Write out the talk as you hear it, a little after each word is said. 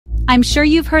I'm sure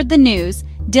you've heard the news.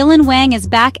 Dylan Wang is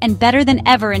back and better than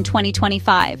ever in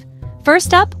 2025.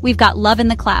 First up, we've got Love in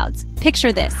the Clouds.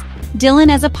 Picture this.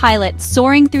 Dylan as a pilot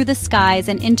soaring through the skies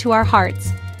and into our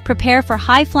hearts. Prepare for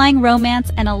high-flying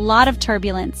romance and a lot of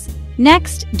turbulence.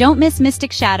 Next, don't miss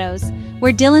Mystic Shadows,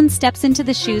 where Dylan steps into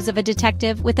the shoes of a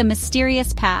detective with a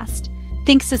mysterious past.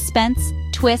 Think suspense,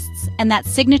 twists, and that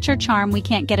signature charm we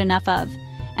can't get enough of.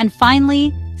 And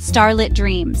finally, Starlit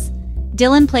Dreams.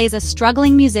 Dylan plays a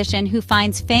struggling musician who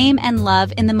finds fame and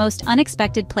love in the most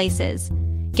unexpected places.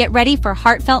 Get ready for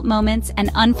heartfelt moments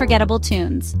and unforgettable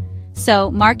tunes.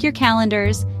 So, mark your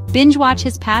calendars, binge-watch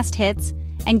his past hits,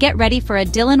 and get ready for a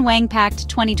Dylan Wang-packed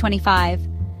 2025.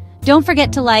 Don't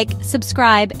forget to like,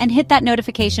 subscribe, and hit that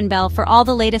notification bell for all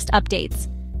the latest updates.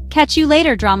 Catch you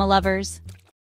later, drama lovers!